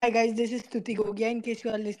Hi guys, this is Stuti Gogia. In case you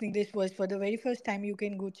are listening this voice for the very first time, you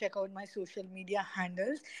can go check out my social media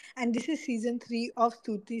handles. And this is season 3 of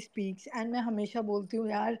Stuti Speaks. And मैं हमेशा बोलती हूँ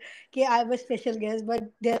यार कि I have a special guest, but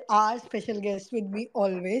there are special guests with me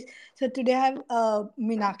always. So today I have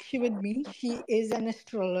Meenakshi with me. She is an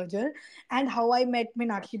astrologer. And how I met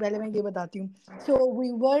Meenakshi, पहले मैं ये बताती हूँ. So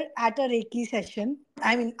we were at a Reiki session.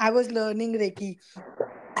 I mean, I was learning Reiki,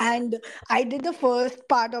 and I did the first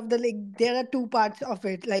part of the, like, there are two parts of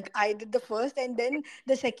it. Like I did the first and then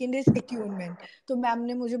the second is attunement. So ma'am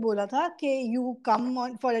ने मुझे बोला था कि you come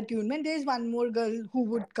on for attunement, there is one more girl who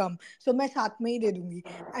would come, so मैं साथ में ही दे दूंगी.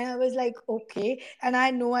 And I was like okay, and I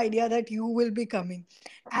had no idea that you will be coming.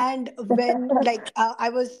 And when like I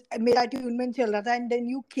was मेरा attunement चल रहा था and then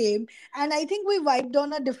you came, and I think we vibed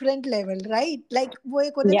on a different level, right? Like वो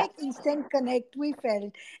एक होता है ना, Yeah. एक instant connect we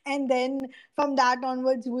felt. And then from that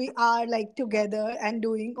onwards we are like together and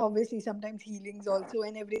doing obviously sometimes healings also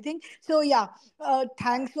and everything. So yeah,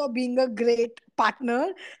 thanks for being a great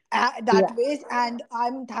partner that Yeah. ways, and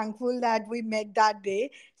I'm thankful that we met that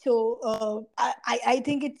day. So I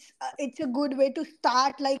think it's a good way to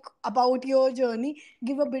start, like, about your journey.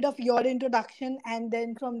 Give a bit of your introduction and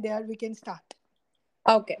then from there we can start.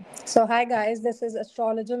 Okay. So, hi guys, this is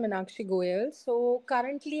astrologer Meenakshi Goyal. So,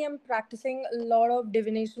 currently I'm practicing a lot of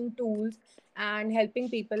divination tools and helping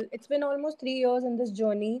people. It's been almost 3 years in this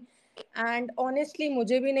journey. And honestly,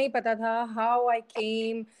 मुझे भी नहीं पता था how I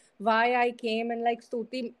came, why I came. And like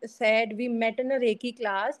Stuti said, we met in a Reiki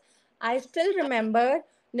class. I still remember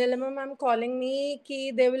Nilima ma'am calling me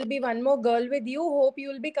कि there will be one more girl with you. Hope you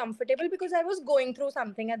will be comfortable because I was going through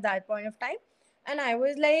something at that point of time. And I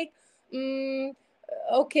was like, mm,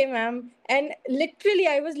 okay ma'am, and literally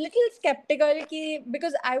I was little skeptical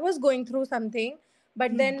because I was going through something,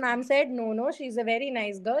 but Hmm. then ma'am said no, she's a very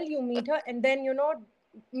nice girl, you meet her. And then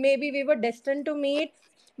maybe we were destined to meet,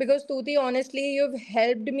 because Tuti, honestly, you've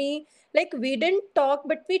helped me. Like, we didn't talk,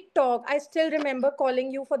 but we talk. I still remember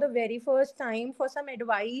calling you for the very first time for some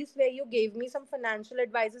advice, where you gave me some financial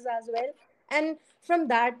advices as well. And from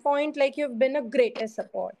that point, like, you've been a greatest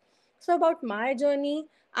support. So, about my journey,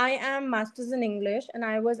 I am masters in English, and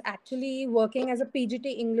I was actually working as a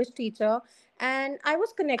PGT English teacher. And I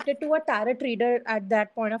was connected to a tarot reader at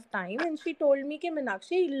that point of time, and she told me, "Ki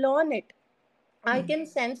Meenakshi, learn it. I Hmm. can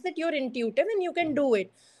sense that you're intuitive and you can do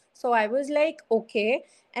it." So I was like, okay.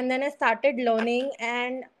 And then I started learning,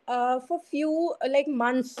 and for few like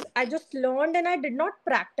months, I just learned and I did not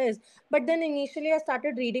practice. But then initially, I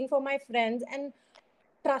started reading for my friends, and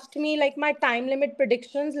trust me, like my time limit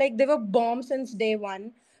predictions, like they were bomb since day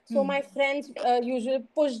one. So Hmm. my friends usually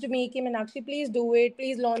pushed me, ki Meenakshi, please do it,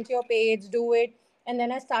 please launch your page, do it. And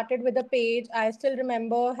then I started with the page. I still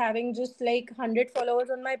remember having just like 100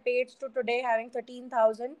 followers on my page to today having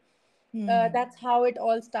 13,000. Hmm. That's how it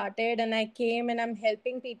all started, and I came and I'm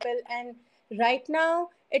helping people. And right now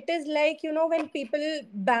it is like, when people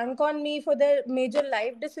bank on me for their major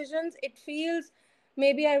life decisions, it feels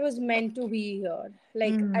maybe I was meant to be here,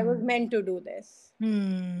 like I was Hmm. meant to do this. Hmm,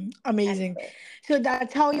 And amazing. so, So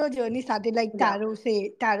that's how your journey started, like yeah. tarot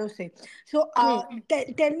say. So Hmm.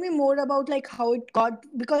 tell me more about like how it got,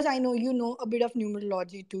 because I know you know a bit of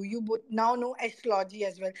numerology too. You both now know astrology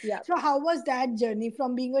as well. Yeah. So how was that journey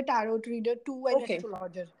from being a tarot reader to an Okay.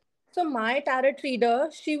 astrologer? So my tarot reader,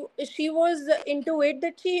 she was into it,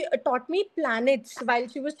 that she taught me planets while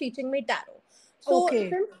she was teaching me tarot. So Okay.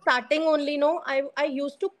 since starting only, no, I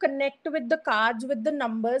used to connect with the cards, with the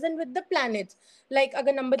numbers, and with the planets. Like,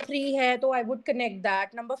 अगर number 3 है तो I would connect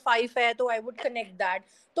that, number 5 है तो I would connect that.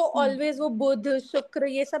 तो Hmm. always वो बुध शुक्र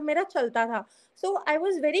ये सब मेरा चलता था. So I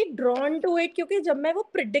was very drawn to it, क्योंकि जब मैं वो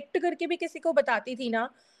predict करके भी किसी को बताती थी ना,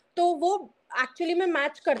 तो वो एक्चुअली में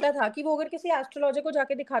मैच करता था, कि वो अगर किसी एस्ट्रोलॉजर को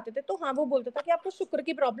जाके दिखाते थे, तो हाँ, वो बोलता था कि आपको शुक्र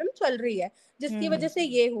की प्रॉब्लम चल रही है, जिसकी Hmm. वजह से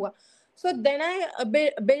ये हुआ. So then I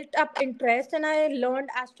built up interest, and I learned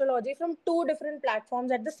astrology from two different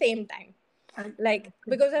platforms at the same time, like, Okay.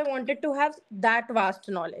 because I wanted to have that vast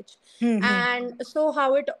knowledge. Hmm. And so how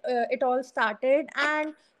it all started.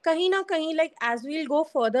 And कहीं ना कहीं, like, as we'll go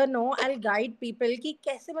further, no, I'll guide people कि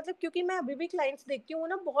कैसे, मतलब, क्योंकि मैं अभी भी clients देखती हूँ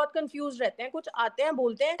ना, बहुत कंफ्यूज रहते हैं. कुछ आते हैं,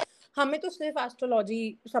 बोलते हैं हमें तो सिर्फ एस्ट्रोलॉजी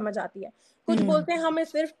समझ आती है, कुछ Hmm. बोलते हैं हमें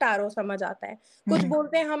सिर्फ टैरो समझ आता है, कुछ Hmm.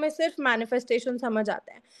 बोलते हैं हमें सिर्फ मैनिफेस्टेशन समझ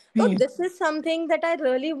आता है. तो Hmm. This is something that I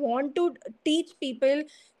really want to teach people,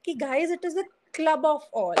 कि guys, it is a club of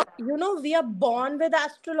all. We are born with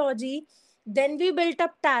astrology, then we built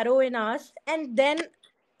up tarot in us, and then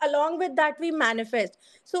along with that we manifest.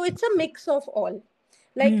 So it's a mix of all,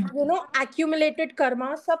 like, Hmm. accumulated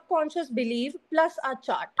karma, subconscious belief, plus our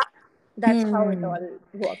chart. That's how it Hmm. all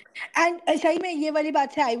works. And सही में ये वाली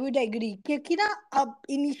बात से I would agree क्योंकि ना अब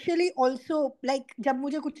initially also like जब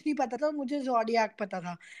मुझे कुछ नहीं पता था मुझे ज़ोडिएक पता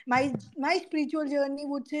था my my spiritual journey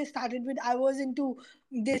would say started with I was into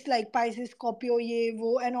this like Pisces Scorpio ये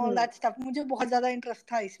वो and all Hmm. That stuff मुझे बहुत ज़्यादा इंटरेस्ट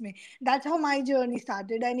था इसमें that's how my journey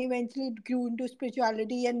started and eventually grew into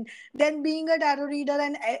spirituality and then being a tarot reader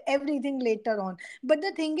and everything later on but the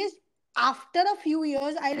thing is after a few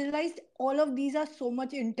years I realized all of these are so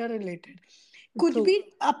much interrelated कुछ True. भी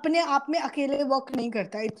अपने आप में अकेले work नहीं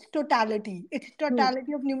करता it's Hmm.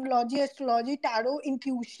 Totality of numerology astrology tarot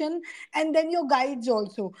intuition and then your guides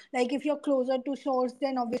also like if you are closer to source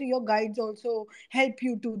then obviously your guides also help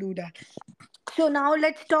you to do that so now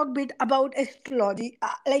let's talk bit about astrology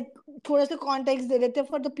like थोड़ा सा context दे देते हैं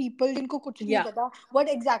for the people जिनको कुछ नहीं Yeah. पता what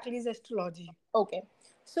exactly is astrology okay,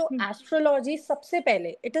 so astrology सबसे पहले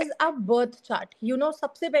it is a birth chart, you know.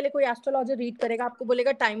 सबसे पहले कोई एस्ट्रोलॉजर रीड करेगा, आपको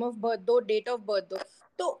बोलेगा टाइम ऑफ बर्थ दो, डेट ऑफ बर्थ दो।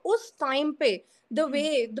 तो उस टाइम पे the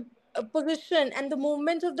way the position and the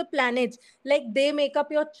movements of the planets, like they make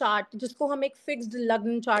up your chart, जिसको हम एक fixed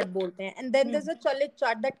lagna chart बोलते हैं, and then there's a chalit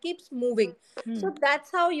chart that keeps moving. So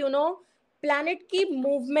that's how, you know, planet की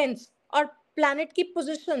movements और planet की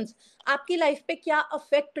positions आपकी life पे क्या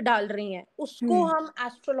अफेक्ट डाल रही हैं, उसको हम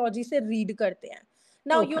एस्ट्रोलॉजी से रीड करते हैं।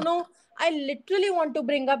 Now you okay know, I literally want to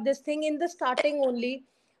bring up this thing in the starting only.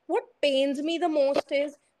 What pains me the most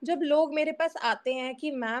is जब लोग मेरे पास आते हैं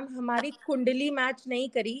कि मैम हमारी कुंडली मैच नहीं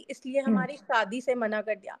करी इसलिए हमारी शादी से मना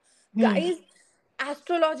कर दिया। गाइस,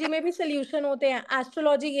 एस्ट्रोलॉजी में भी सोल्यूशन होते हैं।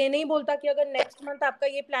 एस्ट्रोलॉजी ये नहीं बोलता कि अगर नेक्स्ट मंथ आपका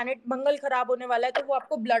ये प्लैनेट मंगल खराब होने वाला है तो वो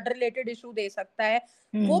आपको ब्लड रिलेटेड इशू दे सकता है।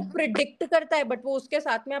 वो प्रिडिक्ट करता है, बट वो उसके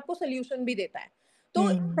साथ में आपको सोल्यूशन भी देता है। तो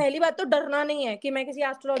पहली बात तो डरना नहीं है कि मैं किसी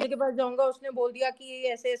एस्ट्रोलॉजी के पास जाऊंगा, उसने बोल दिया कि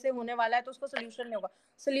ये ऐसे ऐसे होने वाला है तो उसका सोल्यूशन नहीं होगा।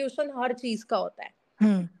 सोल्यूशन हर चीज का होता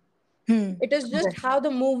है। It is just how the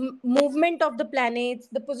movement of the planets,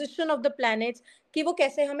 the position of the planets, कि वो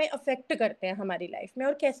कैसे हमें अफेक्ट करते हैं हमारी लाइफ में,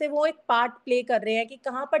 और कैसे वो एक पार्ट प्ले कर रहे हैं कि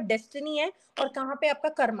कहाँ पर डेस्टिनी है और कहाँ पे आपका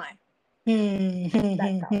कर्मा है। Hmm, hmm,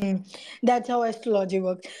 that's hmm, how. hmm. That's how astrology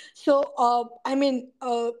works. So, I mean,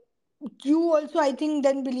 you also, I think,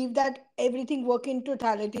 then believe that everything work in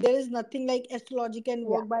totality. There is nothing like astrology can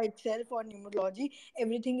या work by itself or numerology.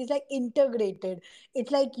 Everything is like integrated.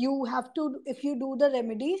 It's like you have to, if you do the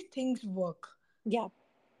remedies, things work. या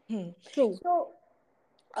Hmm. True. So,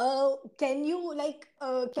 can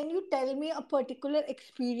you tell me a particular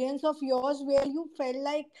experience of yours where you felt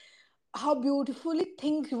like how beautifully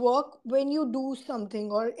things work when you do something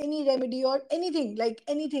or any remedy or anything like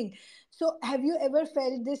anything? So have you ever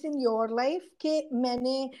felt this in your life कि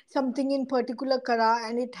मैंने something in particular करा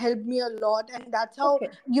and it helped me a lot and that's how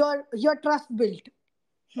okay your trust built?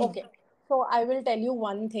 Hmm. Okay, so I will tell you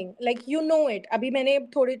one thing, like you no it, अभी मैंने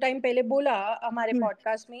थोड़े time पहले बोला हमारे Hmm.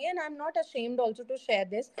 Podcast में, and I am not ashamed also to share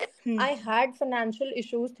this. Hmm. I had financial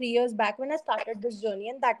issues 3 years back when I started this journey,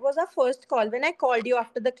 and that was our first call when I called you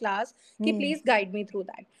after the class कि Hmm. please guide me through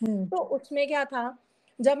that. Hmm. तो उसमें क्या था,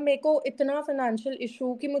 जब मेरे को इतना financial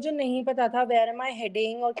issue कि मुझे नहीं पता था वेयर एम आई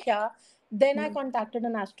हेडिंग और क्या, then I contacted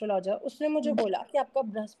an astrologer. उसने मुझे बोला कि आपका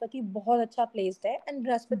बृहस्पति बहुत अच्छा प्लेस्ड है एंड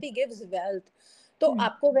बृहस्पति गिव्स वेल्थ, तो Hmm.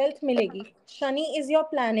 आपको वेल्थ मिलेगी। Shani is your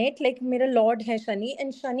planet, like मेरा लॉर्ड है Shani,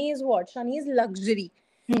 and Shani is what, Shani is luxury.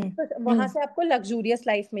 Hmm. तो Hmm. वहां से आपको लग्जूरियस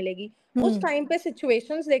लाइफ मिलेगी। उस Hmm. टाइम पे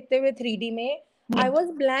सिचुएशंस देखते हुए 3D में आई Hmm. वाज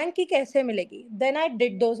ब्लैंक कि कैसे मिलेगी। Then I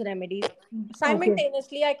did those remedies. Okay.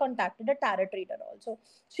 Simultaneously I contacted a tarot reader also.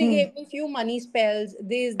 She Hmm. gave me few money spells,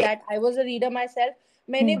 this that, I was a reader myself।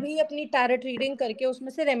 मैंने Hmm. भी अपनी tarot reading करके उसमें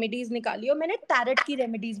से remedies निकाली, और मैंने tarot की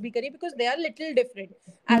रेमेडीज भी करी because they are little different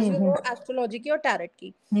as Hmm. You Hmm. Know, astrology की और टैरेट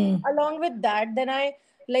की। Hmm. along with that then I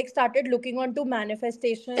like started looking on to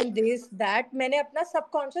manifestation, this that, मैंने अपना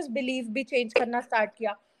subconscious belief भी change करना start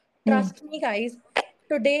किया। Hmm. Trust me guys,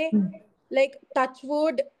 today, like touch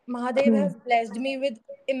wood, Mahadev Hmm. has blessed me with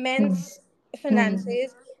Hmm. immense Hmm.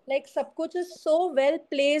 finances, like सब कुछ is so well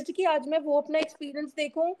placed कि आज मैं वो अपना experience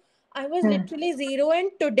देखूं। I was Hmm. literally zero,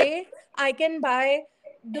 and today I can buy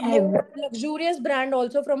the most Ever. luxurious brand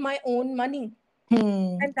also from my own money, Hmm.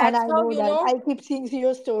 and And that's I how, know you that. know, I keep seeing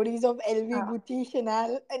your stories of LV, Gucci,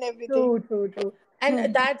 Chanel, and everything. True true true, Hmm. And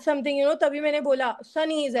that's something, you know, तभी मैंने बोला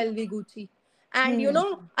Sunny is LV Gucci, and you know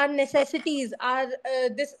Hmm. Are necessities are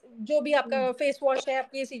this, जो भी आपका Hmm. Face wash है,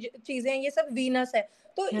 आपकी ये चीजें हैं, ये सब वीनस है।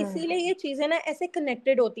 तो Hmm. इसीलिए ये चीजें ना ऐसे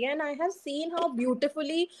कनेक्टेड होती हैं, and I have seen how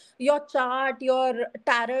beautifully your chart, your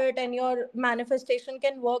tarot and your manifestation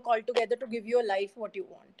can work all together to give your life what you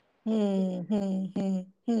want. Hmm. Hmm. Hmm.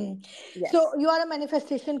 Hmm. Yes So you are a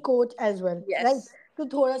manifestation coach as well, yes right? तो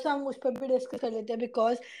थोड़ा सा हम उस पर भी discuss कर लेते हैं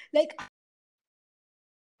because like I believe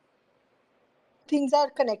that all things are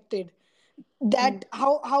connected. that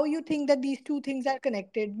how you think that these two things are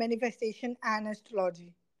connected, manifestation and astrology.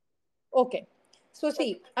 Okay so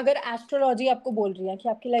see, अगर एस्ट्रोलॉजी आपको बोल रही है कि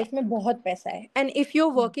आपकी लाइफ में बहुत पैसा है and if you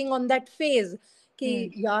are working on that phase कि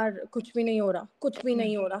Hmm. यार कुछ भी नहीं हो रहा, कुछ भी Hmm.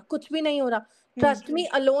 नहीं हो रहा, कुछ भी नहीं हो रहा, Hmm. Trust me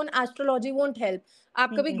alone astrology won't help. आप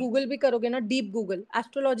कभी Hmm. गूगल भी करोगे ना, डीप गूगल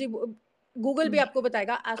एस्ट्रोलॉजी, गूगल भी Hmm. आपको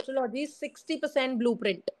बताएगा एस्ट्रोलॉजी 60% ब्लू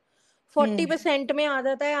प्रिंट, Hmm. 40% में आ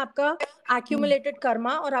जाता है आपका Hmm. एक्यूमुलेटेड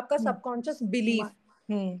कर्मा और आपका Hmm. Subconscious belief.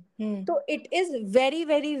 Hmm. Hmm. तो it is very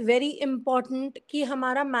very very important कि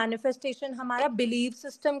हमारा मैनिफेस्टेशन, हमारा बिलीव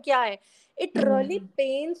सिस्टम क्या है. It really Hmm.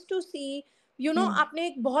 Pains to see, you know, Hmm. आपने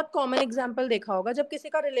एक बहुत कॉमन एग्जांपल देखा होगा, जब किसी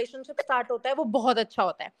का रिलेशनशिप स्टार्ट होता है वो बहुत अच्छा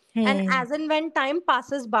होता है and Hmm. As and when time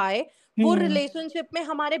passes by वो Hmm. रिलेशनशिप में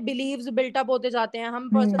हमारे बिलीव्स बिल्टअप होते जाते हैं, हम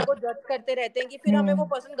Hmm. पर्सन को जज करते रहते हैं कि फिर हमें वो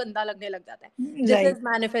Hmm. पर्सन गंदा लगने लग जाता है. This Right. Is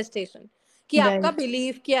manifestation. कि आपका Right.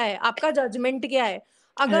 बिलीव क्या है, आपका जजमेंट क्या है.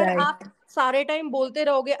 अगर Right. आप सारे टाइम बोलते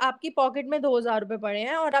रहोगे, आपकी पॉकेट में 2,000 रुपए पड़े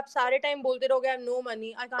हैं और आप सारे टाइम बोलते रहोगे I have no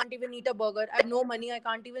money, I can't even eat a burger, I have no money, I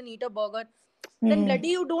can't even eat a burger, then Hmm.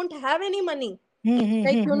 bloody you don't have any money. Hmm. Hmm.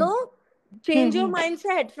 Like, you Hmm. know, change your Hmm.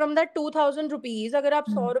 mindset from that 2,000 rupees. अगर आप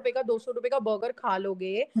 100 रुपए का 200 रुपए का burger खा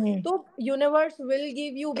लोगे Hmm. तो universe will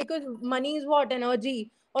give you, because money is what, energy.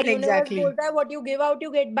 और यूनिवर्स Exactly. बोलता है what you give out you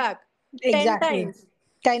get back ten Exactly. Times.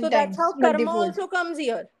 10 So that's how times, karma multifold. also comes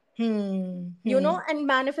here. Hmm. You know, Hmm. And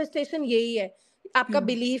manifestation यही है. आपका Hmm.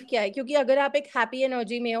 Belief क्या है, क्योंकि अगर आप एक हैप्पी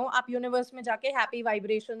एनर्जी में हो, आप यूनिवर्स में जाके हैप्पी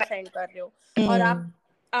वाइब्रेशन सेंड कर रहे हो और आप Hmm.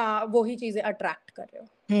 वही चीजें अट्रैक्ट कर रहे हो.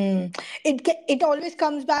 Hmm. It always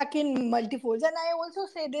comes back in multifolds, and I also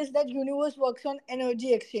say this that universe works on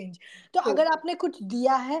energy exchange. तो ट्रू. अगर आपने कुछ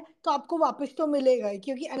दिया है तो आपको वापस तो मिलेगा ही,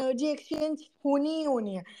 क्योंकि एनर्जी एक्सचेंज होनी ही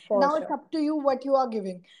होनी है. For Now it's sure. up to you what you are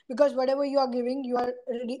giving, because whatever you are giving you are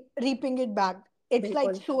reaping it back. It's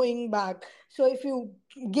like बिल्कुल. sowing back. So if you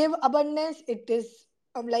give abundance, it is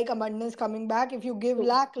like abundance coming back. If you give true.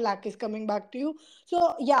 lack, lack is coming back to you. So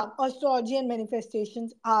yeah, astrology and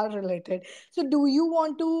manifestations are related. So do you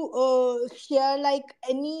want to share like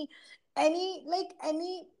any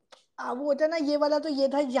वो होता है ना, ये वाला तो ये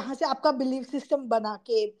था यहाँ से आपका बिलीफ सिस्टम बना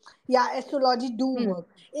के, या एस्ट्रोलॉजी डू हम्म. वर्क.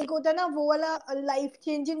 एक होता है ना वो वाला life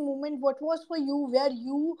changing moment, what was for you where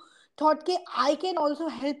you thought के I can also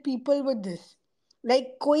help people with this.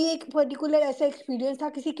 Like कोई एक पर्टिकुलर ऐसा एक्सपीरियंस था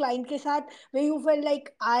किसी क्लाइंट के साथ where you felt like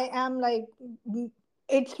I am like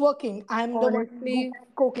it's working, I'm the one who Honestly, can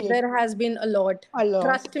co-create there has been a lot. a lot.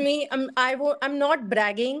 Trust me, I'm not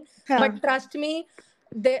bragging, Huh. but trust me,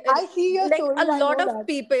 there, I see your like a stories, I lot know of that.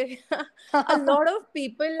 people, a lot of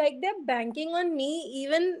people like they're banking on me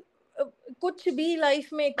even. uh, कुछ भी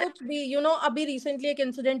life में कुछ भी, you know, अभी recently एक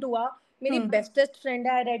incident हुआ. मेरी Hmm. Bestest friend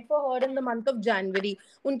है, I read for her in the month of January.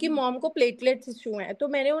 उनकी मॉम को प्लेटलेट्स इशू है, तो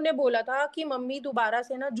मैंने उन्हें बोला था कि मम्मी दोबारा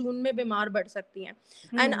से ना जून में बीमार पड़ सकती हैं.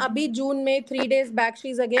 And Hmm. अभी जून में 3 days back she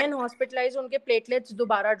is again hospitalize, उनके प्लेटलेट्स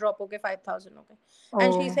दोबारा ड्रॉप हो गए, 5,000 हो गए.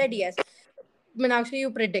 And she Oh. Said yes, Meenakshi you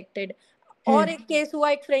predicted. Hmm. और एक केस हुआ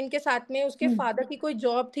एक फ्रेंड के साथ में, उसके Hmm. फादर की कोई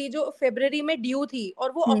जॉब थी जो फरवरी में ड्यू थी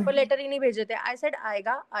और वो Hmm. ऑफर लेटर ही नहीं भेजे थे. आई सेड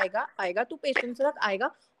आएगा आएगा आएगा, तू पेशेंस रख, आएगा,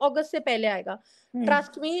 अगस्त से पहले आएगा. Hmm.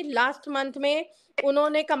 Trust me, last month में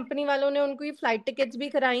उन्होंने, कंपनी वालों ने उनको फ्लाइट टिकट्स भी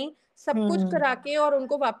कराई, सब कुछ Hmm. करा के और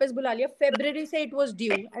उनको वापस बुला लिया. फरवरी से it was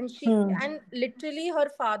due and she, Hmm. And literally her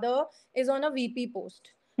father is on a VP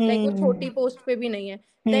post. Like वो Hmm. छोटी पोस्ट पे भी नहीं है.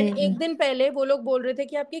 Then Hmm. एक दिन पहले वो लोग बोल रहे थे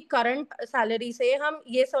कि आपकी करंट सैलरी से हम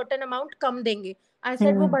ये सर्टेन अमाउंट कम देंगे. आई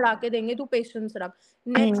सेड वो Hmm. बढ़ा के देंगे, तू पेशेंस रख.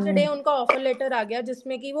 Next Hmm. डे उनका ऑफर लेटर आ गया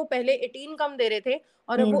जिसमें कि वो पहले 18 कम दे रहे थे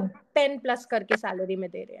और अब वो Hmm. 10 प्लस करके सैलरी में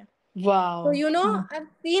दे रहे हैं. तो Wow. You know, Hmm. I have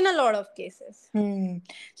seen a lot of cases. Hmm.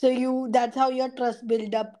 So you that's how your trust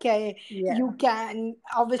build up. Okay, या. you can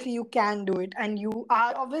obviously you can do it, and you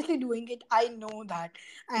are obviously doing it. I know that,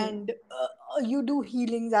 and you do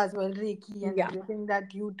healings as well, Reiki and या. everything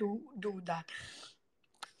that you do that.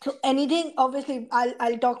 So anything, obviously,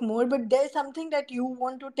 I'll talk more, but there's something that you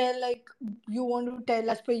want to tell, like you want to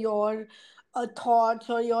tell as per your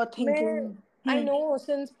thoughts or your मैं, thinking. आई Hmm. Know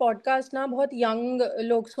since podcast ना बहुत young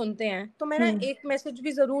लोग सुनते हैं, तो मैं ना Hmm. एक मैसेज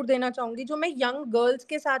भी ज़रूर देना चाहूँगी जो मैं यंग गर्ल्स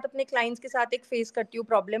के साथ, अपने क्लाइंट्स के साथ एक फेस करती हूँ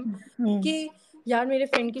प्रॉब्लम. Hmm. कि यार मेरे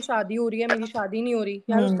फ्रेंड की शादी हो रही है, मेरी शादी नहीं हो रही,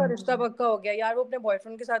 यार उसका Hmm. रिश्ता पक्का हो गया, यार वो अपने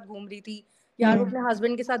बॉयफ्रेंड के साथ घूम रही थी, यार वो Hmm. अपने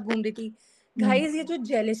हस्बैंड के साथ घूम रही थी. Hmm. गाइस, ये जो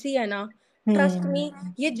जेलेसी है ना, ट्रस्ट Hmm. मी,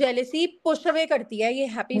 ये जेलेसी पुश अवे करती है ये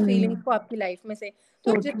हैप्पी Hmm. फीलिंग्स को आपकी लाइफ में से.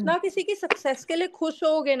 तो So true. जितना किसी की सक्सेस के लिए खुश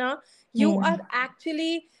होगे ना, you Hmm. Are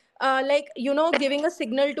actually like, you know, giving a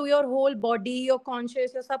signal to your whole body, your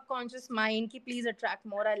conscious, your subconscious mind ki please attract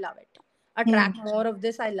more. I love it. Attract more of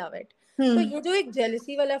this, I love it. तो Hmm. ये जो एक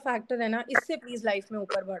jealousy वाला factor है ना, इससे please life में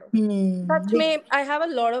ऊपर बढ़ो। Hmm. सच में I have a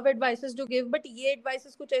lot of advices to give, but ये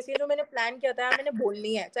एडवाइसेस कुछ ऐसी है जो मैंने प्लान किया था, मैंने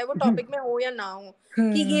बोलनी है, चाहे वो टॉपिक में हो या ना हो,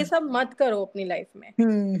 कि ये Hmm. सब मत करो अपनी लाइफ में।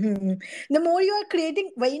 Hmm. The more you are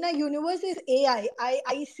creating, वही ना, universe is AI.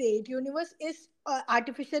 I say it. Universe is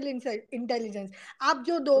artificial intelligence. आप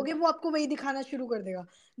जो दोगे वो आपको वही दिखाना शुरू कर देगा.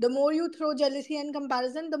 The more you throw jealousy and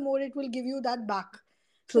comparison, the more it will give you that back.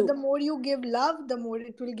 So true. the more you give love, the more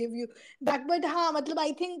it will give you back. But हाँ, मतलब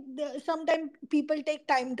I think sometimes people take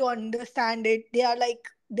time to understand it. They are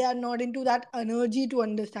like they are not into that energy to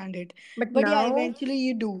understand it. But But yeah, now eventually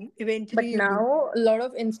you do. Eventually But you do. now a lot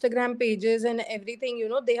of Instagram pages and everything,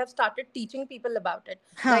 they have started teaching people about it.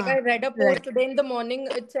 Like I हाँ, read a post right. today in the morning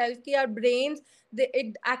itself, कि our brains,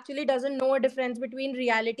 it actually doesn't know a difference between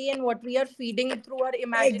reality and what we are feeding through our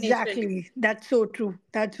imagination. Exactly. That's so true.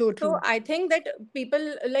 That's so So true. I think that people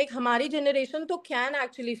like हमारी generation तो can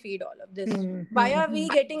actually feed all of this. Hmm. Why Hmm. are Hmm. we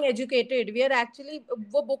getting educated? We are actually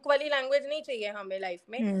वो book वाली language नहीं चाहिए हमें life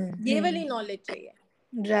में, Hmm. ये Hmm. वाली knowledge चाहिए.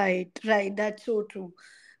 Right. Right. That's so true.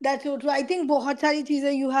 That's so true. I think बहुत सारी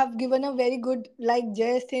चीजें you have given a very good like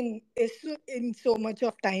just in so much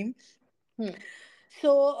of time. Hmm.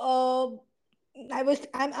 So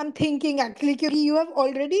I'm thinking actually क्योंकि you have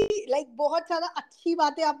already like बहुत सारा अच्छी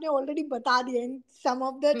बातें आपने already बता दी हैं in some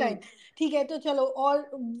of the time. Hmm. ठीक है तो चलो और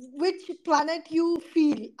which planet you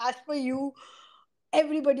feel as per you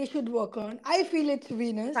everybody should work on? I feel it's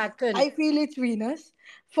Venus. Saturn. I feel it's Venus.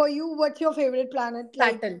 For you, what's your favorite planet?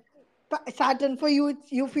 Like Saturn. Saturn. For you,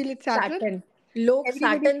 you feel it's Saturn. Saturn. लोग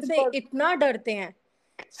Everybody Saturn should से work. इतना डरते हैं।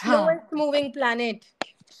 हाँ slowest moving planet,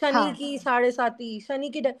 Shani हाँ. की साढ़े साती, शनि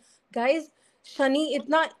की गाइस, शनि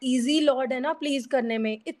इतना इजी लॉर्ड है ना प्लीज करने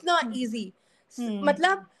में, इतना Hmm. इजी। Hmm.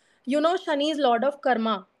 मतलब Shani is lord of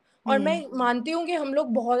karma. और मैं Hmm. मानती हूँ कि हम लोग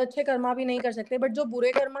बहुत अच्छे कर्मा भी नहीं कर सकते, बट जो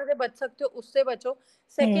बुरे कर्मा से बच सकते हो उससे बचो।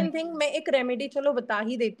 Hmm. सेकेंड थिंग, मैं एक रेमेडी चलो बता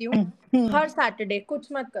ही देती हूँ। Hmm. Hmm. हर सैटरडे कुछ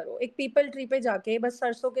मत करो, एक पीपल ट्री पे जाके बस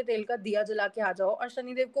सरसों के तेल का दिया जला के आ जाओ और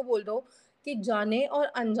शनिदेव को बोल दो कि जाने और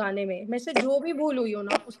अनजाने में मैं से जो भी भूल हुई हो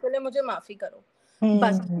ना, उसके लिए मुझे माफी करो।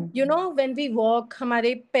 बस। Hmm. व्हेन वी वॉक,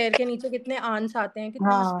 हमारे पैर के नीचे कितने आंस आते हैं, कितने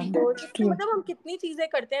हाँ, मस्कीटो, that's कितने, true. मतलब हम कितनी चीजें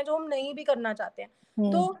करते हैं जो हम नहीं भी करना चाहते हैं।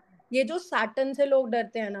 Hmm. तो ये जो सैटर्न से लोग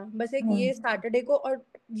डरते हैं ना, बस एक Hmm. ये सैटरडे को और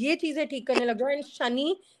ये चीजें ठीक करने लग जाओ। And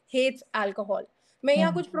Shani hates alcohol. मैं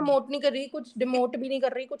यहाँ Hmm. कुछ प्रमोट नहीं कर रही, कुछ डिमोट भी नहीं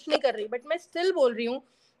कर रही, कुछ नहीं कर रही, बट मैं स्टिल बोल रही हूँ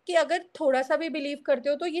कि अगर थोड़ा सा भी बिलीव करते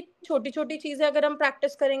हो तो ये छोटी छोटी चीजें अगर हम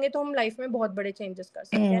प्रैक्टिस करेंगे तो हम लाइफ में बहुत बड़े चेंजेस कर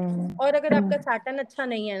सकते हैं। Hmm. और अगर Hmm. आपका सैटर्न अच्छा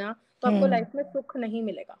नहीं है ना, तो आपको Hmm. लाइफ में सुख नहीं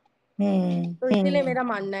मिलेगा। Hmm. तो इसीलिए Hmm. मेरा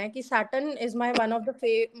मानना है कि Saturn is my one of the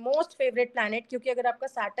most favourite planet, क्योंकि अगर आपका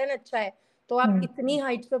सैटर्न अच्छा है तो आप Hmm. इतनी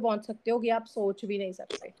हाइट्स पे पहुंच सकते हो कि आप सोच भी नहीं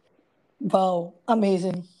सकते। Wow,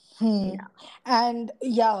 amazing. Hmm. या And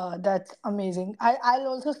yeah, that's amazing. I'll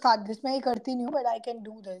also start this. मैं ये करती नहीं हूँ, but I can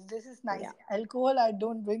do this. This is nice. या Alcohol I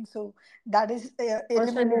don't drink, so that is और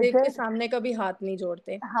शनिदेव के eliminated. सामने कभी हाथ नहीं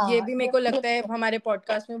जोड़ते, ये हाँ भी मेरे को लगता है हमारे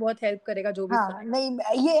पॉडकास्ट में बहुत हेल्प करेगा जो भी हाँ सुनेगा।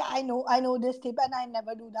 नहीं ये I know this tip and I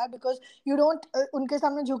never do that because you don't उनके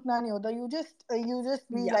सामने झुकना नहीं होता you just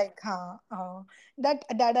be या like हाँ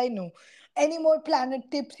that I know. Any more planet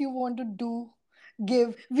tips you want to do? Give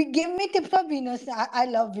me tips of Venus. I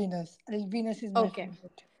love Venus. Venus is my okay.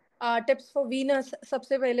 favorite. Tips for Venus,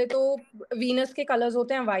 सबसे पहले तो Venus के colours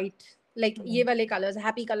होते हैं white, like ये Hmm. वाले colours,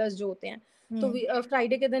 happy colours जो होते हैं। तो Hmm.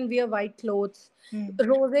 फ्राइडे के दिन वियर वाइट क्लोथ्स। Hmm.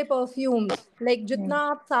 रोजे परफ्यूम्स, लाइक Hmm. जितना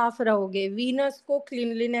आप साफ रहोगे, वीनस को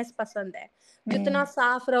क्लीनलीनेस पसंद है, जितना Hmm.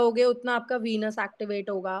 साफ रहोगे उतना आपका वीनस एक्टिवेट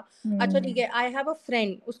होगा। अच्छा Hmm. ठीक है, आई हैव अ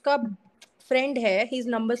फ्रेंड, उसका फ्रेंड है, he is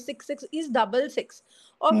number 66, is double six,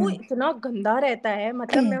 और वो Hmm. इतना गंदा रहता है,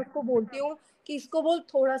 मतलब मैं Hmm. उसको बोलती हूँ कि इसको बोल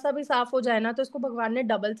थोड़ा सा भी साफ हो जाए ना, तो इसको भगवान ने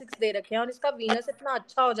डबल सिक्स दे रखे हैं और इसका वीनस इतना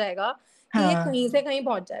अच्छा हो जाएगा कि ये हाँ कहीं से कहीं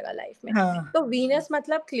पहुंच जाएगा लाइफ में। हाँ. तो वीनस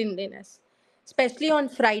मतलब cleanliness, specially on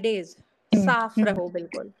Fridays. Hmm. साफ Hmm. रहो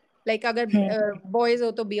बिल्कुल। Like Hmm. अगर बॉयज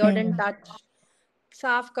हो तो बियर्ड एंड Hmm. टच,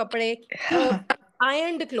 साफ कपड़े,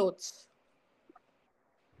 आयरन्ड क्लोथ्स।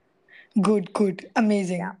 Good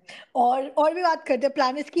amazing. और भी बात करते हैं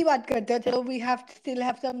प्लैनेट्स की बात करते हैं चलो we have still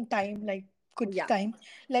have some time like कुछ या time.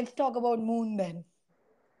 Let's talk about moon then.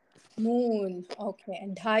 Moon, okay,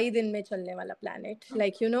 2.5 दिन में चलने वाला प्लैनेट,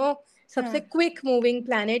 लाइक सबसे हाँ. Quick moving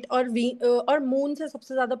planet. और मून से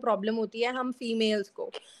सबसे ज्यादा प्रॉब्लम होती है हम फीमेल्स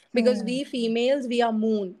को, because hmm. We females we are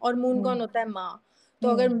moon, और मून हम्म. कौन होता है, माँ। तो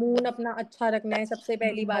अगर हम्म. मून अपना अच्छा रखना है, सबसे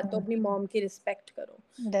पहली बात तो अपनी मॉम की रिस्पेक्ट करो।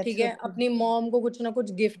 दैट्स ठीक सो है, ट्रू. अपनी मॉम को कुछ ना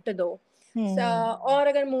कुछ गिफ्ट दो। हम्म. और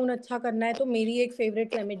अगर मून अच्छा करना है तो मेरी एक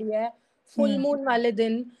फेवरेट रेमेडी है, फुल हम्म. मून वाले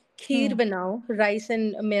दिन खीर हम्म. बनाओ, राइस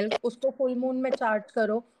एंड मिल्क, उसको फुल मून में चार्ज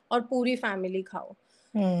करो और पूरी फैमिली खाओ।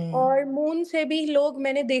 Hmm. और मून से भी लोग,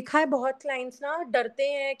 मैंने देखा है बहुत क्लाइंट्स ना डरते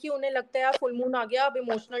हैं कि उन्हें लगता है यार फुल मून आ गया अब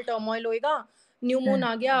इमोशनल टर्मोइल होएगा, न्यू मून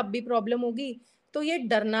आ गया अब भी प्रॉब्लम होगी। तो ये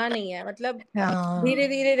डरना नहीं है, मतलब धीरे हाँ.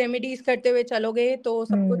 धीरे रेमेडीज करते हुए चलोगे तो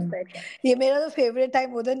सब कुछ Hmm. सेट है। ये मेरा तो favorite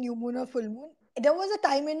time was the new moon or full moon. There was a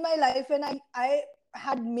time in my life when I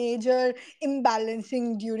had major imbalancing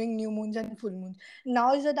during new moons and full moons. Now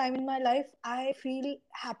is the time in my life I feel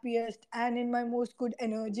happiest and in my most good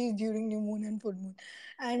energies during new moon and full moon.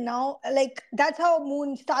 And now, like, that's how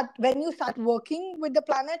moon start, when you start working with the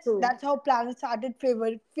planets. True. That's how planets started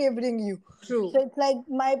favoring you. True. So it's like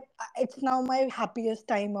it's now my happiest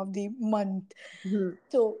time of the month. Hmm.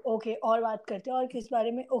 तो okay, और बात करते हैं और किस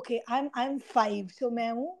बारे में. Okay, I am 5, सो मैं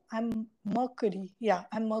हूँ, आई एम मर्करी. या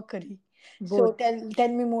I am mercury. So Good.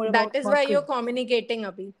 Tell me more That about is why you're mercury. communicating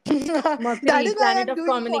abhi. That Mercury, is why planet I'm of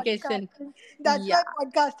doing communication. podcasting. That's why Yeah.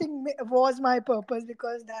 podcasting was my purpose,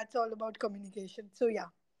 because that's all about communication. So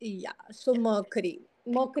yeah. या सो mercury,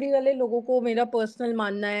 mercury वाले लोगों को मेरा personal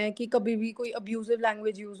मानना है कि कभी भी कोई अब्यूजिव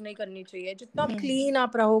लैंग्वेज यूज नहीं करनी चाहिए। जितना Hmm. क्लीन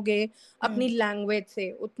आप रहोगे Hmm. अपनी लैंग्वेज से,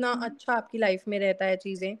 उतना अच्छा आपकी लाइफ में रहता है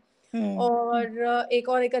चीजें। Hmm. और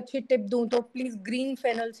एक अच्छी टिप दूं तो please green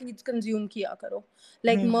fennel seeds consume किया करो।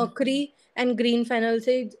 Like Hmm. Mercury and green fennel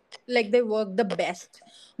seeds, like they work the best.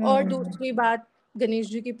 और Hmm. दूसरी बात, गणेश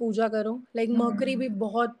जी की पूजा करो। लाइक मर्करी भी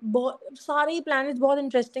बहुत बहुत सारे ही प्लैनेट्स बहुत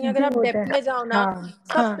इंटरेस्टिंग है, अगर आप होता डेप्थ है. में जाओ ना, हाँ.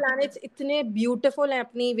 सब हाँ. प्लैनेट्स इतने ब्यूटीफुल हैं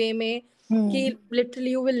अपनी वे में कि Hmm.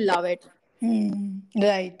 Literally you will love it.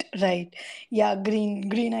 Right, right. Yeah,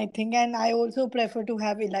 green, I think. And I also prefer to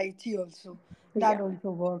have elaichi also. That या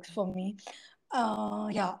also works for me.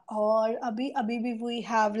 Yeah. Or abhi bhi we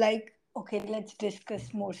have like, okay, let's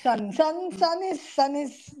discuss more. Sun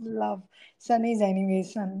is love. Sun is anyway,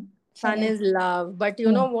 sun sun is. Is love, but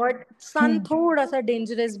you know Hmm. What, sun Hmm. थोड़ा सा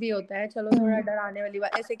dangerous भी होता है। चलो थोड़ा Hmm. डराने वाली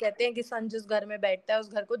बात, ऐसे कहते हैं कि सन जिस घर में बैठता है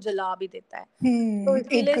उस घर को जला भी देता है। तो It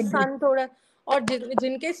इसीलिए could be. सन थोड़ा, और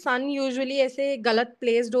जिनके सन यूजुअली ऐसे गलत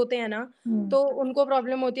प्लेस्ड होते हैं ना, Hmm. तो उनको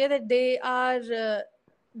प्रॉब्लम होती है that they are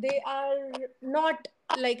not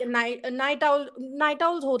like night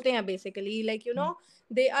owls होते हैं basically, like you know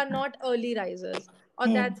they are not early risers. और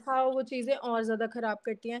Hmm. दैट्स हाउ वो चीज़ें और ज़्यादा ख़राब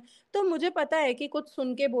करती हैं। तो मुझे पता है कि कुछ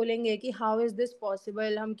सुन के बोलेंगे कि हाउ इज़ दिस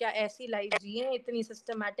पॉसिबल, हम क्या ऐसी लाइफ जिए, इतनी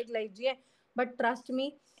सिस्टमैटिक लाइफ जिए। बट ट्रस्ट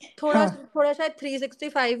मी, थोड़ा हाँ. थोड़ा शायद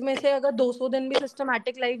 365 में से अगर 200 दिन भी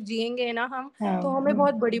सिस्टमैटिक लाइफ जिएंगे ना हम, हाँ. तो हमें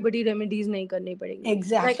बहुत बड़ी बड़ी रेमेडीज नहीं करनी पड़ेंगी। Like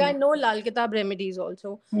I Exactly. No Lal Kitab remedies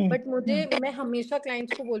also. Hmm. But मैं हमेशा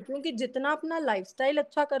क्लाइंट्स को बोलती हूँ कि जितना अपना लाइफस्टाइल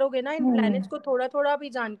अच्छा करोगे ना इन Hmm. प्लैनेट्स को थोड़ा थोड़ा भी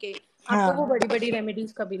जान के, आपको वो हाँ. बड़ी बड़ी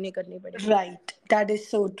रेमेडीज कभी नहीं करनी पड़ेंगी। Right, that is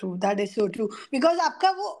so true, that is so true. Because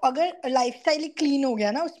आपका वो अगर लाइफस्टाइल ही क्लीन हो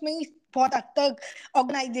गया ना, उसमें ही बहुत हद तक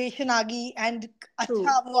ऑर्गेनाइजेशन आ गई एंड ट्रू।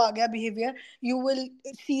 अच्छा वो आ गया behaviour, you will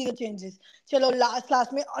see the changes. चलो लास्ट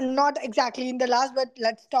लास्ट में, not exactly in the last, but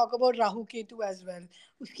let's talk about Rahu Ketu as well.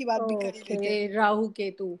 उसकी बात भी कर ही लेते ओके, हैं. राहु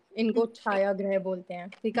केतु, इनको छाया ग्रह बोलते हैं।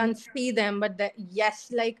 We can see them but yes,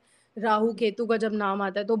 like Rahu Ketu का जब नाम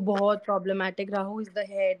आता है तो बहुत problematic. Rahu is the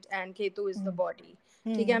head and Ketu is the body.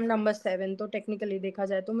 ठीक है, हम्म. हम नंबर 7, तो टेक्निकली देखा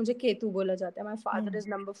जाए तो मुझे केतु बोला जाता है। माय फादर हम्म. इज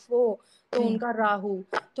नंबर 4, तो हम्म. उनका राहु।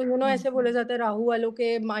 तो ऐसे बोला जाता है राहु वालों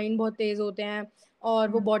के माइंड बहुत तेज होते हैं और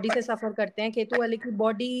वो बॉडी से सफर करते हैं। केतु वाले की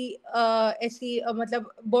बॉडी ऐसी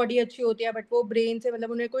मतलब बॉडी अच्छी होती है बट वो ब्रेन से,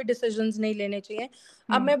 मतलब उन्हें कोई डिसीजंस नहीं लेने चाहिए।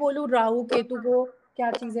 अब हम्म. मैं बोलूँ राहु केतु को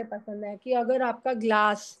क्या चीजें पसंद है, कि अगर आपका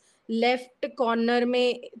ग्लास लेफ्ट कॉर्नर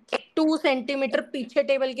में 2 सेंटीमीटर पीछे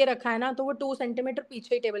टेबल के रखा है ना, तो वो 2 सेंटीमीटर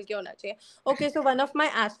पीछे ही टेबल के होना चाहिए। Okay, so one of my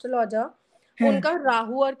astrologer, हम्म. उनका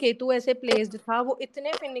राहु और केतु ऐसे प्लेस्ड था, वो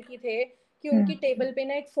इतने फिनिकी थे कि उनकी टेबल पे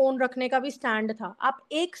ना एक फोन रखने का भी स्टैंड था। आप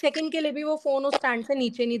 1 सेकंड के लिए भी वो फोन उस स्टैंड से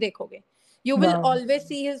नीचे नहीं देखोगे। You will wow. Always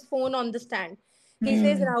see his phone on the stand. He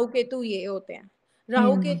says हम्म. राहु केतु ये होते हैं।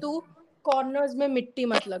 राहु हम्म. केतु, कॉर्नर्स में मिट्टी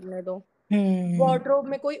मत लगने दो। हम्म. वार्डरोब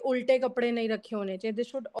में कोई उल्टे कपड़े नहीं रखे होने चाहिए। They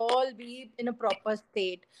should all be in a proper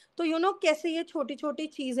state. तो कैसे ये छोटी छोटी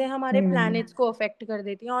चीजें हमारे हम्म. प्लैनेट्स को अफेक्ट कर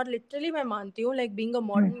देती हैं। और लिटरली मैं मानती हूँ, like being a hmm.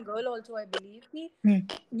 Modern girl also, I believe कि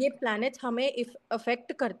हम्म. ये प्लैनेट्स हमें इफ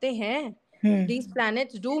अफेक्ट करते हैं। हम्म. These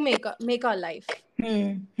planets do make our life. Hmm.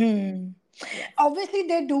 Hmm. Yes. Obviously,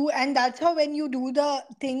 they do, and that's how when you do the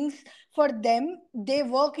things for them, they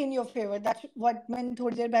work in your favor. That's what मैंने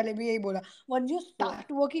थोड़ी देर पहले भी यही बोला. When you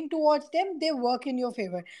start working towards them, they work in your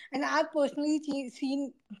favor. And I've personally seen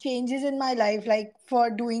changes in my life, like for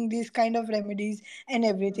doing these kind of remedies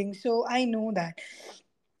and everything. So I know that.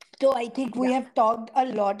 So I think we या have talked a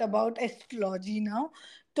lot about astrology now.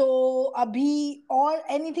 So abhi, or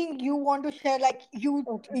anything you want to share? Like you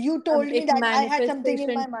okay, you अब told me एक that I had something in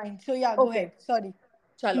manifestation. my mind. So yeah, go okay, ahead. Sorry.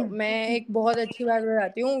 चलो हम्म मैं एक बहुत अच्छी बात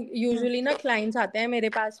बताती हूँ। हम्म यूजुअली ना क्लाइंट्स आते हैं मेरे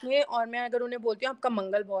पास में, और मैं अगर उन्हें बोलती हूँ आपका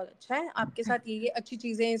मंगल बहुत अच्छा है, आपके साथ ये अच्छी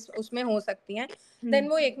चीज़ें उसमें हो सकती हैं, देन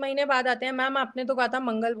हम्म वो 1 महीने बाद आते हैं, मैम आपने तो कहा था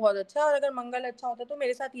मंगल बहुत अच्छा है, और अगर मंगल अच्छा होता तो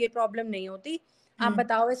मेरे साथ ये प्रॉब्लम नहीं होती, आप हम्म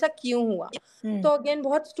बताओ ऐसा क्यों हुआ। हम्म तो अगेन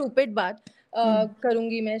बहुत स्टूपिड बात हम्म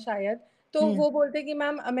करूंगी मैं शायद। तो हम्म वो बोलते कि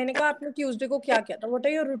मैम, मैंने कहा आपने ट्यूसडे को क्या किया था, what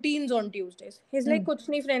are your routines on Tuesdays. He is like हम्म कुछ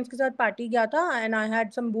नहीं, फ्रेंड्स के साथ पार्टी गया था एंड आई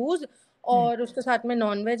हैड सम बूज, हम्म और उसके साथ में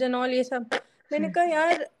नॉन वेज एंड ऑल ये सब। मैंने कहा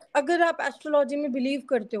यार, अगर आप एस्ट्रोलॉजी में बिलीव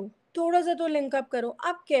करते हो, थोड़ा सा तो लिंक अप करो।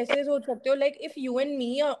 आप कैसे सोच सकते हो, like if you and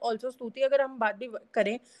me also Stuti, अगर हम बात भी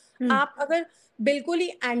करें, हम्म आप अगर बिल्कुल ही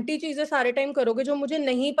एंटी चीजें सारे टाइम करोगे जो मुझे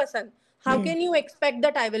नहीं पसंद, how hmm can you expect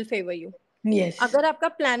that I will favour you. Yes अगर आपका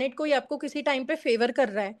प्लैनेट कोई आपको किसी टाइम पे फेवर कर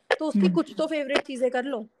रहा है, तो उसकी हम्म कुछ तो फेवरेट चीजें कर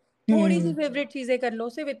लो, थोड़ी सी हम्म फेवरेट चीजें कर लो।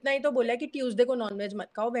 सिर्फ इतना ही तो बोला है कि ट्यूसडे को नॉनवेज मत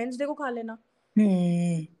खाओ, वेंसडे को खा लेना।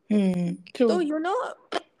 ट्रू तो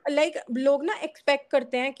लाइक लोग ना एक्सपेक्ट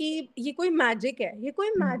करते हैं कि ये कोई मैजिक है, ये कोई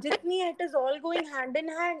मैजिक नहीं है, it is all going hand in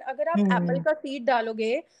hand. अगर आप एप्पल हम्म का सीड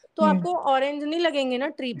डालोगे तो हम्म आपको ऑरेंज नहीं लगेंगे ना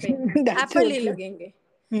ट्री पे, दैट्स सो एप्पल ही ट्रू लगेंगे।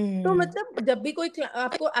 तो हम्म मतलब जब भी कोई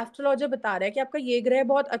आपको एस्ट्रोलॉजर बता रहा है कि आपका ये ग्रह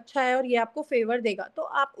बहुत अच्छा है और ये आपको फेवर देगा, तो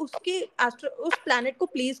आप उसकी उस प्लैनेट को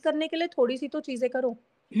प्लीज करने के लिए थोड़ी सी तो चीजें करो।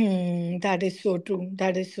 That is so true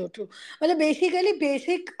that is so true मतलब basically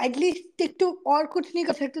basic at least stick to और कुछ नहीं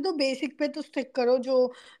कर सकते तो बेसिक पे तो स्टिक करो जो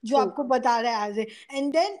जो ट्रू। आपको बता रहा है as a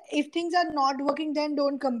and then if things are not working then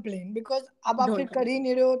don't complain because अब आप फिर डोंट कर ही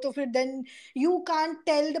नहीं रहे हो तो फिर then you can't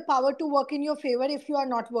tell the power to work in your favour if you are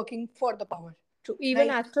not working for the power true, even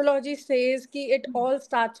right astrology says कि it all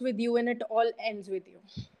starts with you and it all ends with you.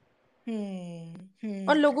 और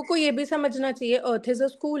hmm लोगों को ये भी समझना चाहिए, earth is a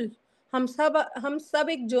school. हम सब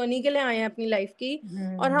एक जर्नी के लिए आए हैं अपनी लाइफ की,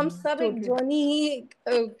 और हम सब सो एक ट्रू जर्नी ही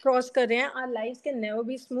क्रॉस कर रहे हैं। Our life can never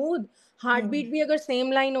be smooth. Heart beat भी अगर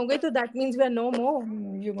सेम लाइन हो गई तो that means we are no more.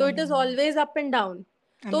 तो human it is always up and down.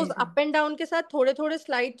 तो उस अमेजिंग अप एंड डाउन के साथ थोड़े थोड़े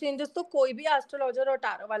स्लाइड चेंजेस तो कोई भी एस्ट्रोलॉजर और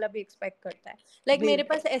टारो वाला भी एक्सपेक्ट करता है। लाइक मेरे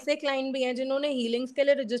पास ऐसे क्लाइंट भी हैं जिन्होंने हीलिंग्स के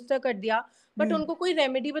लिए रजिस्टर कर दिया, बट हम्म उनको कोई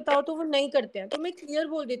रेमेडी बताओ तो वो नहीं करते हैं। तो मैं क्लियर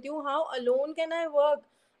बोल देती हूँ, how alone can I work.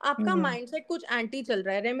 आपका हम्म माइंडसेट कुछ एंटी चल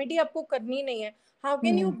रहा है, रेमेडी आपको करनी नहीं है। How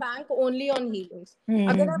can you hmm bank only on healings.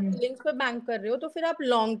 अगर आप हम्म हीलिंग्स पे बैंक कर रहे हो तो फिर आप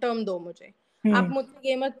लॉन्ग टर्म दो मुझे। आप हम्म मुझसे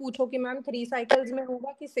ये मत पूछो कि मैम 3 साइकिल्स में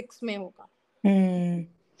होगा कि 6 में होगा। हम्म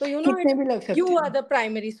तो कितने इट, भी लग यू सकते आर हैं the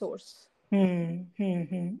primary source.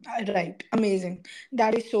 right amazing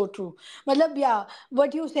that is so true matlab yeah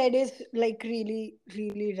what you said is like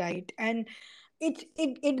really right and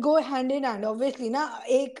it go hand in hand obviously ना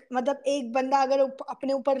एक मतलब एक बंदा अगर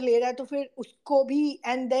अपने ऊपर ले रहा है तो फिर उसको भी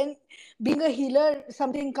and then being a healer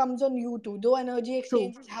something comes on you too though energy true.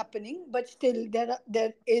 exchange is happening but still there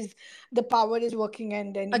is the power is working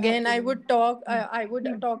and then you have Again, to I would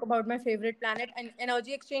Hmm. talk about my favorite planet. And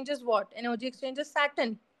energy exchange is what? Energy exchange is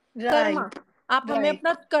Saturn. Karma. right आप हमें right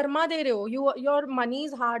अपना कर्मा दे रहे हो, your money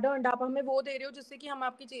is hard earned, आप हमें वो दे रहे हो जिससे कि हम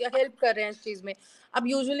आपकी हेल्प कर रहे हैं इस चीज में। अब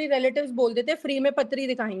यूजुअली रिलेटिव्स बोल देते हैं फ्री में पत्री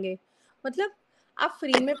दिखाएंगे। मतलब आप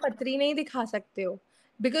फ्री में पत्री नहीं दिखा सकते हो,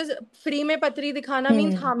 बिकॉज फ्री में पत्री दिखाना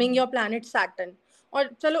means hmm harming your planet Saturn. और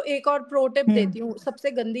चलो एक और प्रो टिप hmm देती हूँ,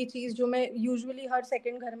 सबसे गंदी चीज जो मैं यूजुअली हर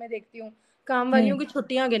सेकंड घर में देखती हूँ, काम वालियों hmm की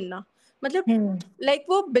छुट्टियां गिनना। मतलब hmm लाइक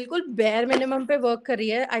वो बिल्कुल बेयर मिनिमम पे वर्क कर रही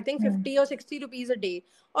है, आई थिंक hmm 50 और 60 रुपीज अ डे,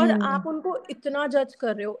 और hmm आप उनको इतना जज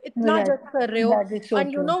कर रहे हो, इतना Right. जज कर रहे हो। That is so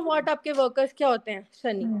and you true. No what, आपके वर्कर्स क्या होते हैं?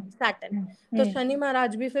 शनि, Hmm. सैटर्न। Hmm. तो Hmm. शनि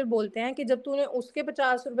महाराज भी फिर बोलते हैं कि जब तूने उसके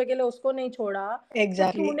 50 रुपए के लिए उसको नहीं छोड़ा, तो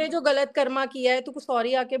Exactly. तूने जो गलत कर्मा किया है, तू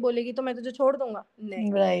सॉरी आके बोलेगी तो मैं तुझे छोड़ दूंगा?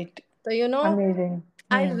 नहीं। Right. तो Amazing.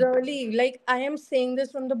 I Hmm. Really like, I am saying this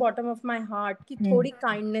from the bottom of my heart कि Hmm. थोड़ी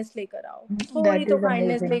काइंडनेस लेकर आओ, थोड़ी That तो is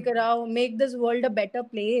काइंडनेस amazing. लेकर आओ, make this world a better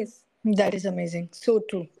place. That is amazing. So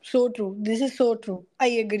true. So true. This is so true. I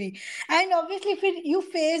agree. And obviously, if you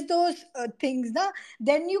face those things, na,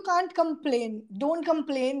 then you can't complain. Don't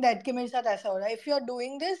complain that कि मेरे साथ ऐसा हो रहा है. If you are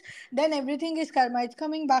doing this, then everything is karma. It's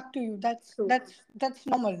coming back to you. True. That's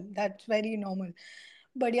normal. That's very normal.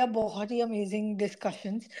 बढ़िया बहुत ही amazing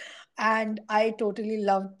discussions and I totally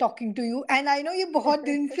love talking to and I know ये बहुत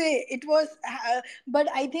दिन से it was but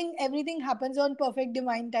I think everything happens on perfect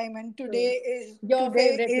divine time and true. is your today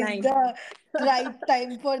favourite is line. the right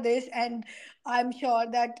time for this and I'm sure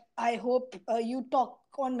that I hope you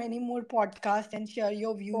talk on many more podcasts and share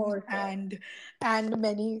your views for sure. and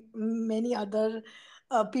many other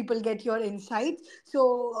people get your insights so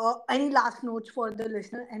any last notes for the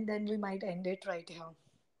listener and then we might end it right here.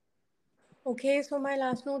 Okay, so my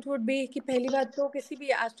last note would be कि पहली बात तो किसी भी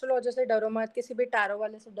astrologer से डरो मत, किसी भी टैरो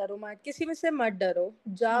वाले से डरो मत, किसी में से मत डरो,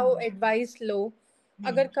 जाओ Hmm. एडवाइस लो।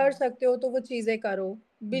 अगर कर सकते हो तो वो चीज़ें करो,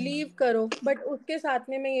 बिलीव करो, बट उसके साथ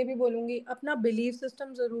में मैं ये भी बोलूँगी अपना बिलीव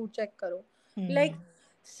सिस्टम ज़रूर चेक करो। Like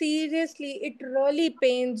seriously it really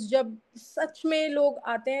pains जब सच में लोग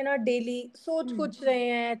आते हैं ना डेली, सोच कुछ रहे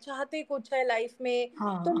हैं, चाहते कुछ है लाइफ में, तो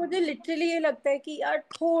हाँ। मुझे लिटरली ये लगता है कि यार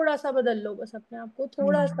थोड़ा-सा बदल लो बस अपने आप को, हम्म।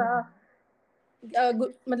 थोड़ा-सा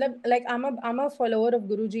मतलब like I am a follower of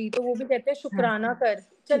Guruji, तो वो भी कहते हैं हाँ। शुक्राना कर।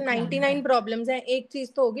 चल शुक्राना 99 कर। प्रॉब्लम्स हैं, एक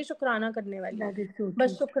चीज़ तो होगी शुक्राना करने वाली। That is so true. बस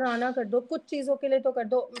शुक्राना कर दो, कुछ चीज़ों के लिए तो कर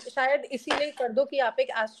दो। शायद इसीलिए कर दो कि आप एक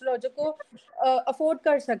एस्ट्रोलॉजर को अफ़ोर्ड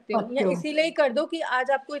कर सकते हो, या पक्को। इसीलिए ही कर दो कि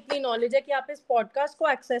आज आपको इतनी नॉलेज है कि आप इस पॉडकास्ट को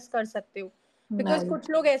एक्सेस कर सकते हो। Because nice. कुछ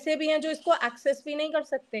लोग ऐसे भी हैं जो इसको एक्सेस भी नहीं कर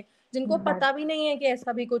सकते, जिनको दैट पता भी नहीं है कि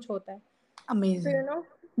ऐसा भी कुछ होता है। So, amazing.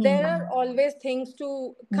 there are always things to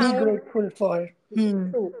be count. Grateful for.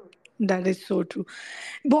 True. That is so true.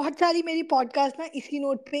 बहुत सारी मेरी पॉडकास्ट ना इसी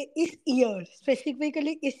नोट पे इस ईयर,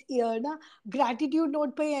 स्पेसिफिकली इस ईयर ना, ग्रैटिट्यूड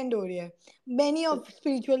नोट पे एंड हो रही है। Many of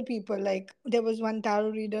spiritual people, like there was one tarot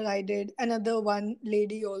reader I did, another one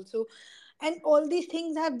lady also, and all these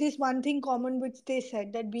things have this one thing common which they said,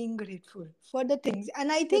 that being grateful for the things.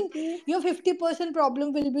 And I think Because your 50%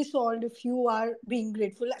 problem will be solved if you are being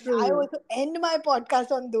grateful, and I true. also end my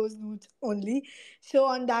podcast on those notes only. So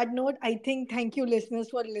on that note, I think, thank you listeners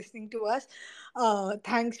for listening to us.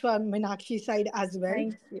 Thanks for Meenakshi side as well.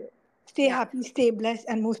 Thank you. Stay Yeah. happy, stay blessed,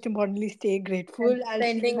 and most importantly, stay And grateful. I'll see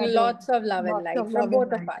you sending another lots of love and lots light of from love and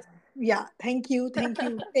both of light. us. Yeah, thank you, thank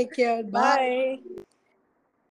you. Take care. Bye. Bye.